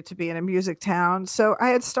 I needed to be in a music town. So I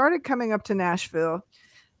had started coming up to Nashville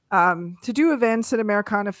to do events at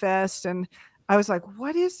Americana Fest. And I was like,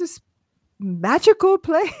 what is this magical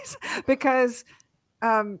place? Because,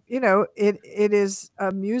 it is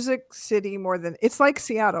a music city more than, it's like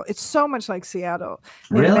Seattle. It's so much like Seattle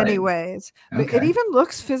in many Really? ways. But it Okay. even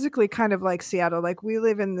looks physically kind of like Seattle. Like we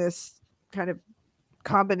live in this kind of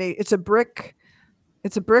combination. It's a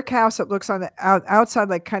brick house that looks on the outside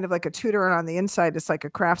like kind of like a Tudor, and on the inside it's like a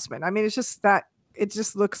Craftsman. I mean, it's just that it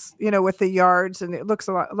just looks, with the yards, and it looks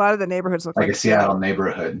a lot of the neighborhoods look Like like a Seattle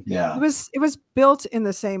neighborhood. Yeah. It was built in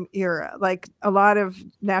the same era. Like a lot of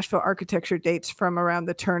Nashville architecture dates from around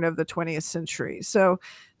the turn of the 20th century. So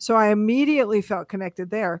I immediately felt connected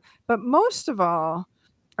there. But most of all,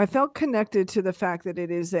 I felt connected to the fact that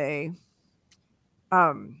it is a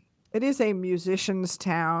musician's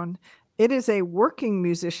town. It is a working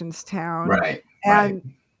musician's town. Right. And Right.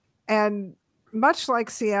 and much like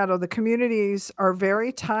Seattle, the communities are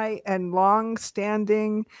very tight and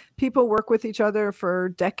long-standing. People work with each other for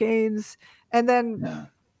decades. And then Yeah.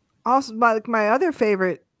 also my other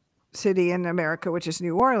favorite city in America, which is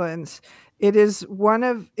New Orleans, I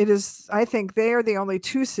think they are the only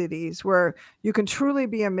two cities where you can truly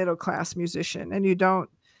be a middle-class musician and you don't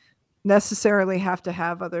necessarily have to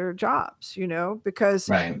have other jobs, because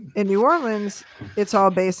Right. in New Orleans, it's all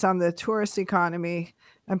based on the tourist economy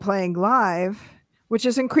and playing live, which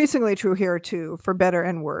is increasingly true here too, for better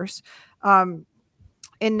and worse.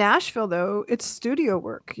 In Nashville, though, it's studio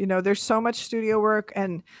work. There's so much studio work,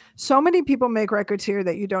 and so many people make records here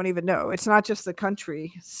that you don't even know. It's not just the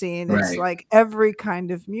country scene. It's Right. like every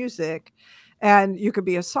kind of music. And you could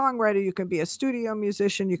be a songwriter, you can be a studio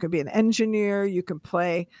musician, you can be an engineer, you can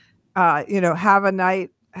play, have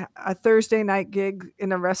a Thursday night gig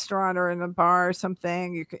in a restaurant or in a bar or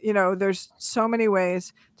something. There's so many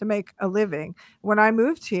ways to make a living. When I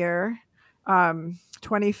moved here,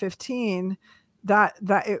 2015,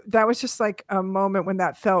 that was just like a moment when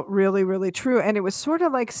that felt really, really true. And it was sort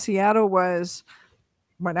of like Seattle was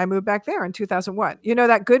when I moved back there in 2001.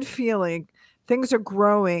 That good feeling, things are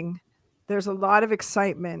growing. There's a lot of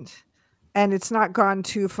excitement. And it's not gone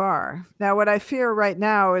too far. Now, what I fear right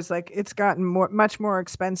now is like it's gotten much more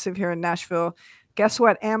expensive here in Nashville. Guess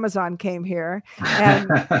what? Amazon came here, and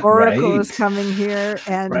Oracle is Right. coming here,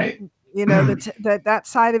 and Right. that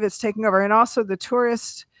side of it's taking over. And also, the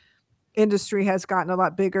tourist industry has gotten a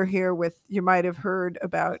lot bigger here. You might have heard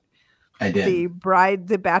about I did.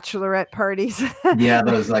 the bachelorette parties. Yeah,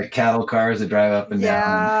 those like cattle cars that drive up and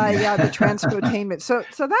down. Yeah, the transportainment. So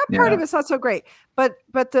that part Yeah. of it's not so great. But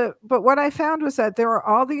what I found was that there were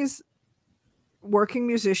all these working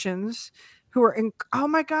musicians who are in. Oh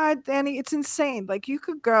my God, Danny, it's insane. Like you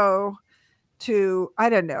could go to, I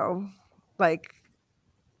don't know, like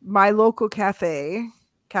my local Cafe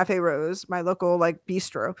Rose, my local like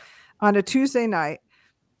bistro, on a Tuesday night,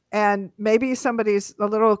 and maybe somebody's a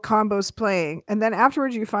little combo's playing, and then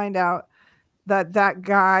afterwards you find out that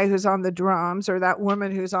guy who's on the drums or that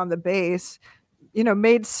woman who's on the bass,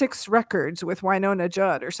 made 6 records with Winona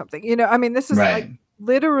Judd or something. I mean, this is like Right.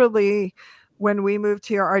 literally when we moved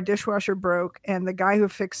here, our dishwasher broke, and the guy who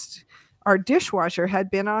fixed our dishwasher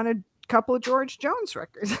had been on a couple of George Jones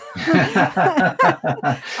records.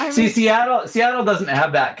 See, Seattle doesn't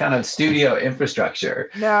have that kind of studio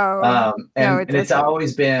infrastructure. No, and it's doesn't.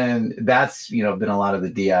 always been been a lot of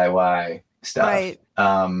the DIY stuff. Right.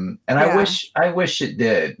 And Yeah. I wish it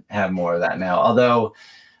did have more of that now. Although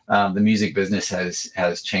the music business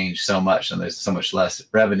has changed so much, and there's so much less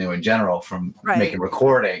revenue in general from making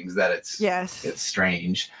recordings that it's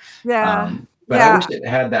strange. Yeah. But I wish it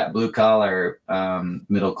had that blue collar,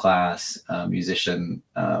 middle class musician.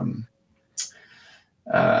 I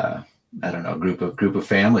don't know, group of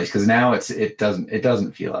families, because now it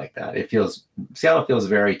doesn't feel like that. Seattle feels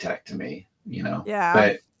very tech to me, Yeah.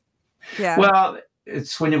 But yeah.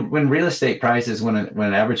 It's when real estate prices, when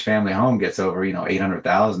an average family home gets over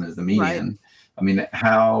 800,000 is the median. Right.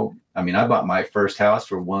 I bought my first house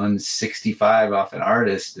for $165 off an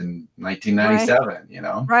artist in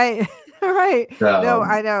 1997. Right. Right. So, no,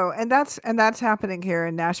 I know, and that's happening here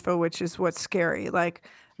in Nashville, which is what's scary. Like,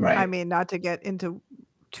 right. I mean, not to get into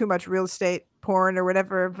too much real estate porn or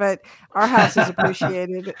whatever, but our house is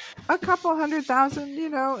appreciated a couple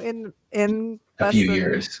 $100,000, in a few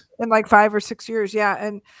years, in like 5 or 6 years. Yeah.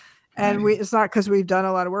 And it's not because we've done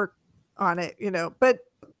a lot of work on it, but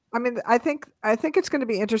I mean, I think it's going to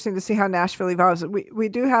be interesting to see how Nashville evolves. We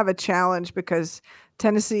do have a challenge because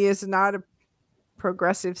Tennessee is not a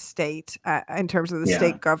progressive state in terms of the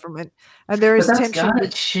state government, and there is tension. That's got to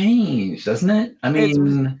change, doesn't it? I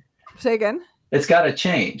mean, say again. It's got to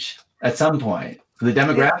change at some point. The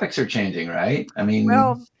demographics are changing, right? I mean,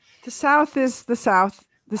 well, the South is the South.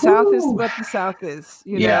 The South is what the South is.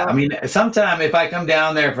 Yeah, I mean, sometime if I come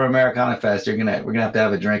down there for Americana Fest, we're gonna have to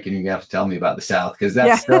have a drink, and you're gonna have to tell me about the South, because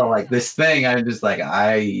that's still like this thing. I'm just like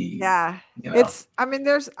It's. I mean,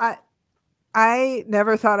 I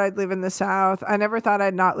never thought I'd live in the South. I never thought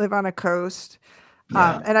I'd not live on a coast,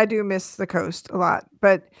 and I do miss the coast a lot.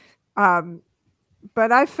 But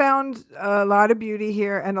I found a lot of beauty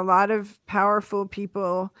here and a lot of powerful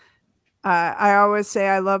people. I always say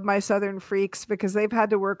I love my Southern freaks because they've had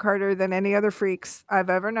to work harder than any other freaks I've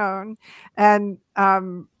ever known. And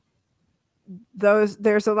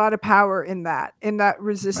there's a lot of power in that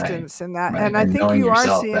resistance, and that. Right. And I think you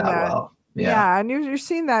are seeing that. Well. Yeah. And you're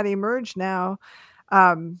seeing that emerge now.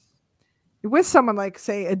 With someone like,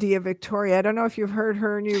 say, Adia Victoria. I don't know if you've heard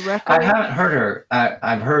her new record. I haven't heard her.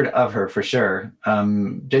 I've heard of her for sure.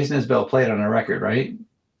 Jason Isbell played on a record, right?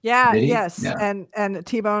 Yeah, yes. Yeah. And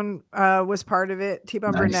T-Bone was part of it,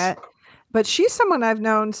 T-Bone Burnett. But she's someone I've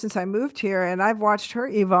known since I moved here, and I've watched her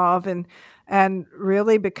evolve and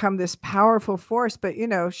really become this powerful force. But,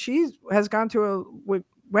 she has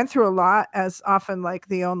went through a lot, as often like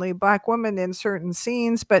the only Black woman in certain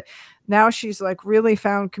scenes, but now she's like really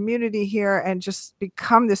found community here and just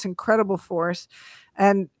become this incredible force.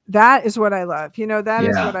 And that is what I love. That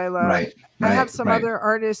is what I love. Right, I have some other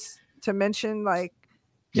artists to mention, like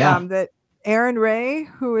that Erin Ray,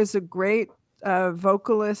 who is a great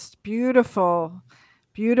vocalist, beautiful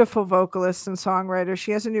vocalist and songwriter.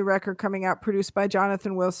 She has a new record coming out produced by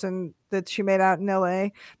Jonathan Wilson that she made out in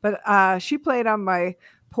LA. But she played on my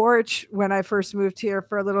porch when I first moved here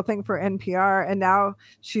for a little thing for NPR. And now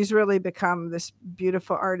she's really become this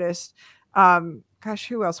beautiful artist. Gosh,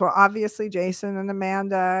 who else? Well, obviously Jason and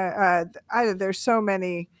Amanda. There's so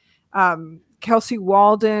many. Kelsey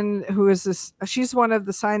Walden, who is she's one of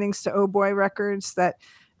the signings to Oh Boy Records that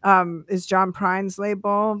is John Prine's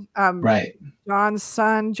label. Right. John's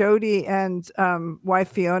son, Jody, and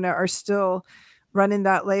wife Fiona are still running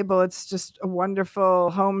that label. It's just a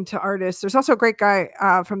wonderful home to artists. There's also a great guy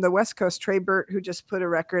from the West Coast, Trey Burt, who just put a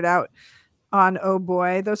record out on Oh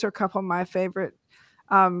Boy. Those are a couple of my favorite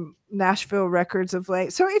Nashville records of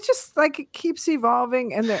late. So it's just like it keeps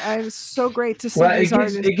evolving, and it's so great to see these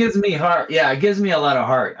artists. It gives me heart. Yeah, it gives me a lot of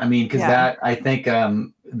heart. I mean, because I think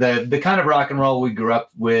the kind of rock and roll we grew up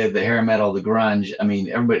with, the hair metal, the grunge. I mean,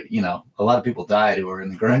 everybody, a lot of people died who were in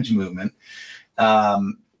the grunge movement.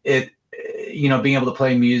 Being able to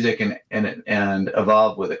play music and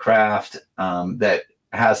evolve with a craft that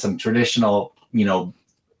has some traditional,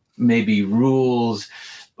 maybe rules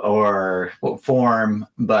or form,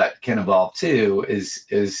 but can evolve too is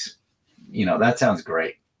that sounds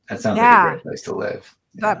great. That sounds like a great place to live.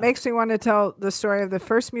 That makes me want to tell the story of the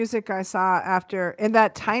first music I saw in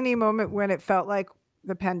that tiny moment when it felt like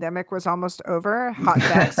the pandemic was almost over, hot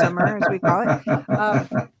back summer, as we call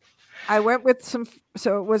it. I went with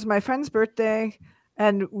so it was my friend's birthday,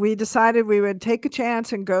 And we decided we would take a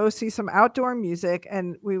chance and go see some outdoor music.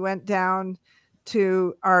 And we went down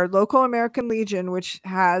to our local American Legion, which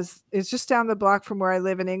is just down the block from where I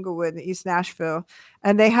live in Inglewood, East Nashville.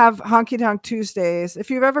 And they have Honky Tonk Tuesdays. If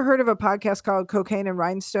you've ever heard of a podcast called Cocaine and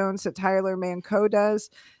Rhinestones that Tyler Manco does,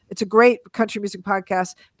 it's a great country music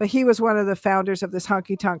podcast, but he was one of the founders of this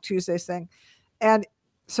Honky Tonk Tuesdays thing. And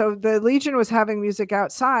so the Legion was having music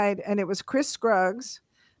outside, and it was Chris Scruggs,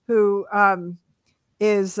 who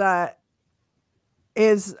is an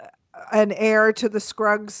heir to the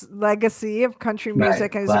Scruggs legacy of country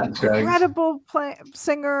music, and is an incredible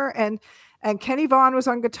singer. And Kenny Vaughan was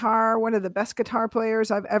on guitar, one of the best guitar players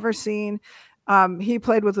I've ever seen. He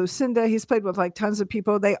played with Lucinda. He's played with like tons of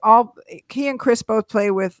people. He and Chris both play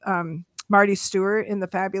with Marty Stewart in the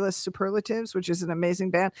Fabulous Superlatives, which is an amazing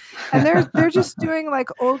band. And they're just doing like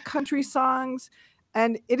old country songs.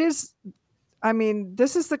 And it is, I mean,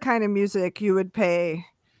 this is the kind of music you would pay,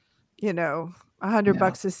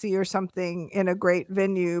 $100 to see or something in a great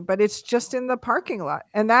venue, but it's just in the parking lot.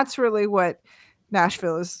 And that's really what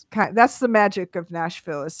Nashville is. That's the magic of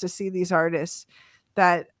Nashville, is to see these artists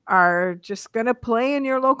that are just going to play in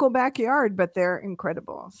your local backyard, but they're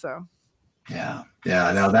incredible. So. Yeah.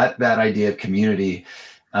 No, that idea of community.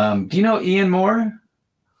 Do you know Ian Moore?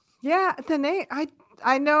 Yeah. The name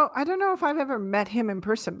I know. I don't know if I've ever met him in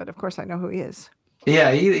person, but of course I know who he is.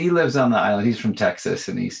 Yeah, he lives on the island. He's from Texas,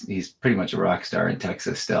 and he's pretty much a rock star in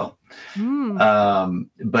Texas still.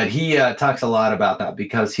 But he talks a lot about that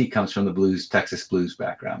because he comes from the Texas blues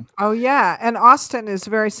background. Oh yeah, and Austin is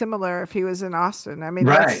very similar. If he was in Austin, I mean,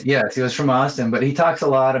 right? Yes, he was from Austin, but he talks a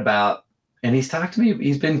lot about, and he's talked to me.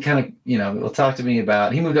 He's been kind of, will talk to me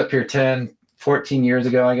about. He moved up here 10, 14 years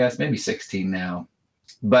ago, I guess, maybe 16 now.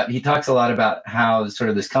 But he talks a lot about how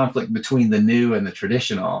sort of this conflict between the new and the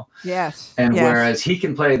traditional. Yes. And whereas he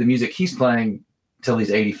can play the music he's playing till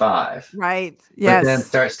he's 85. Right. Yes. But then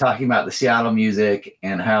starts talking about the Seattle music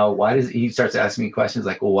and he starts asking me questions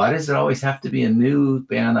like, well, why does it always have to be a new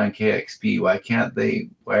band on KXP? Why can't they?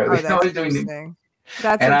 Why are they always doing new?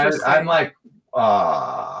 That's and interesting. I'm like,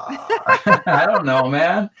 I don't know,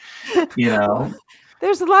 man.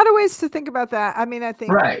 There's a lot of ways to think about that. I mean, I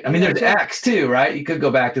think. Right. I mean, there's X too, right? You could go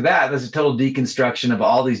back to that. There's a total deconstruction of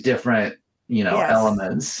all these different,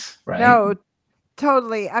 elements, right? No,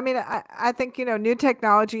 totally. I mean, I think, new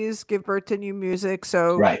technologies give birth to new music.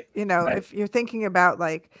 So, if you're thinking about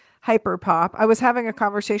like hyper pop, I was having a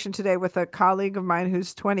conversation today with a colleague of mine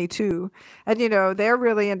who's 22, and, they're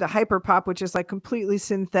really into hyper pop, which is like completely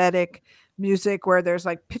synthetic music where there's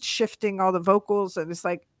like pitch shifting all the vocals, and it's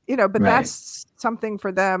like, but that's something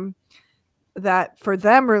for them that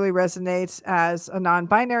really resonates as a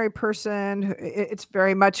non-binary person. It's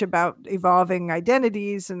very much about evolving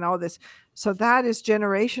identities and all this. So that is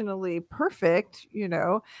generationally perfect,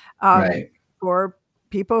 for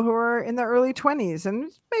people who are in their early 20s,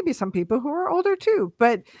 and maybe some people who are older too.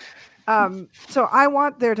 But so I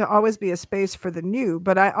want there to always be a space for the new,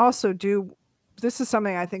 but I also this is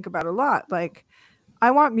something I think about a lot. Like, I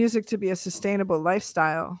want music to be a sustainable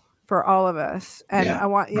lifestyle for all of us. And I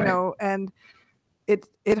want, and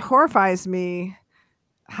it horrifies me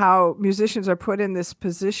how musicians are put in this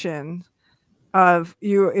position of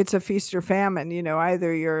it's a feast or famine.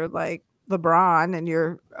 Either you're like LeBron and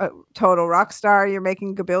you're a total rock star, you're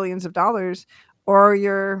making billions of dollars, or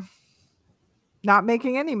you're not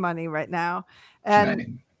making any money right now.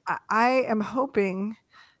 And I am hoping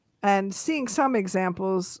and seeing some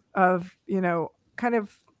examples of, kind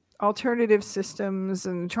of alternative systems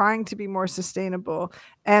and trying to be more sustainable.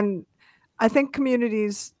 And I think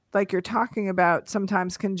communities like you're talking about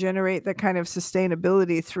sometimes can generate that kind of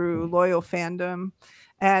sustainability through loyal fandom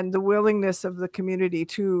and the willingness of the community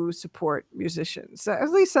to support musicians.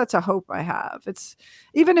 At least that's a hope I have. It's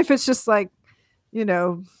even if it's just like,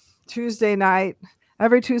 Tuesday night,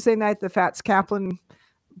 every Tuesday night, the Fats Kaplan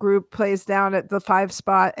group plays down at the 5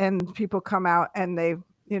 spot and people come out and they,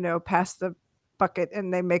 pass the bucket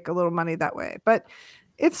and they make a little money that way. But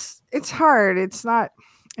it's hard.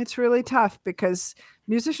 It's really tough because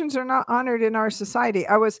musicians are not honored in our society.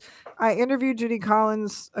 I interviewed Judy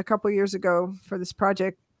Collins a couple years ago for this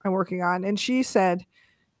project I'm working on. And she said,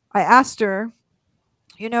 I asked her,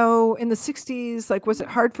 in the 60s, like, was it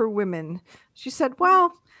hard for women? She said,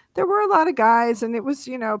 well, there were a lot of guys and it was,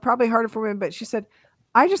 probably harder for women. But she said,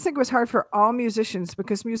 I just think it was hard for all musicians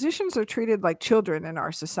because musicians are treated like children in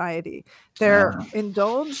our society. They're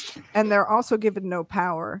indulged and they're also given no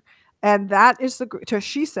power. And that is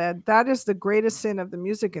she said, that is the greatest sin of the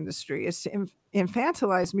music industry, is to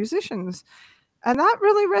infantilize musicians. And that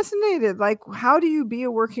really resonated. Like, how do you be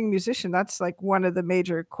a working musician? That's like one of the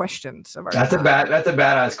major questions of our That's time. that's a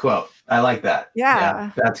badass quote. I like that.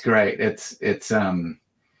 Yeah. That's great. It's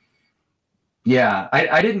yeah,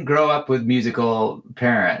 I didn't grow up with musical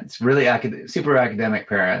parents, really super academic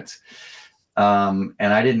parents. And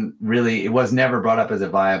I didn't really, it was never brought up as a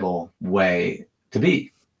viable way to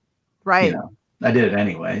be. Right. You know, I did it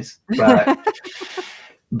anyways, but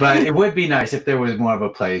but it would be nice if there was more of a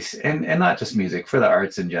place, and not just music, for the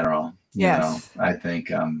arts in general. You know, I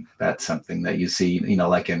think that's something that you see, you know,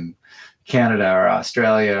 like in Canada or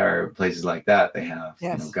Australia or places like that, they have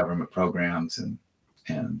you know, government programs and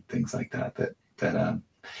things like that.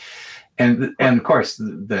 And of course,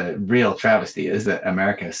 the real travesty is that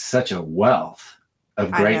America is such a wealth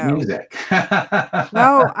of great music.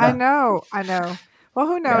 No, I know. Well,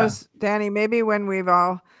 who knows, Danny? Maybe when we've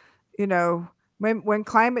all, you know, when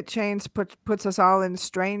climate change puts us all in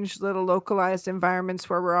strange little localized environments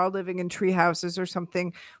where we're all living in tree houses or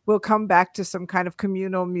something, we'll come back to some kind of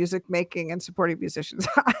communal music making and supporting musicians.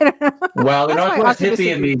 I don't know. Well, the Northwest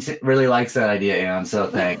hippie in me really likes that idea, Anne. So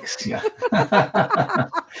thanks. Yeah.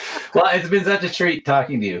 Well, it's been such a treat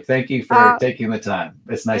talking to you. Thank you for taking the time.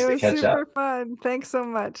 It's nice to catch up. Super fun. Thanks so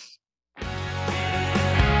much.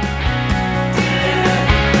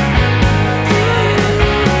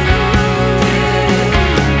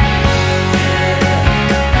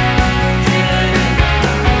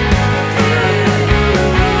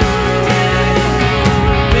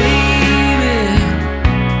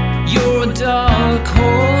 Dark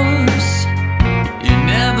horse, you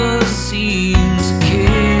never seem to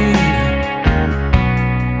care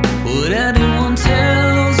what anyone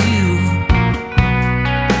tells you,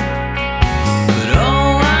 but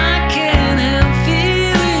oh, I can't help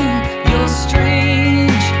feeling you're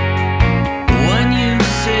strange when you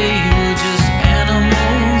say we're just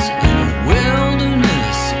animals in a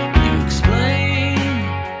wilderness. You explain.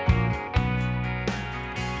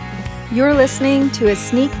 You're listening to a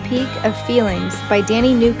sneak peek of Feelings by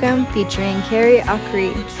Danny Newcomb featuring Carrie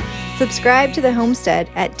Akri. Subscribe to The Homestead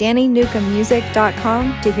at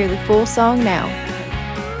DannyNewcombMusic.com to hear the full song now.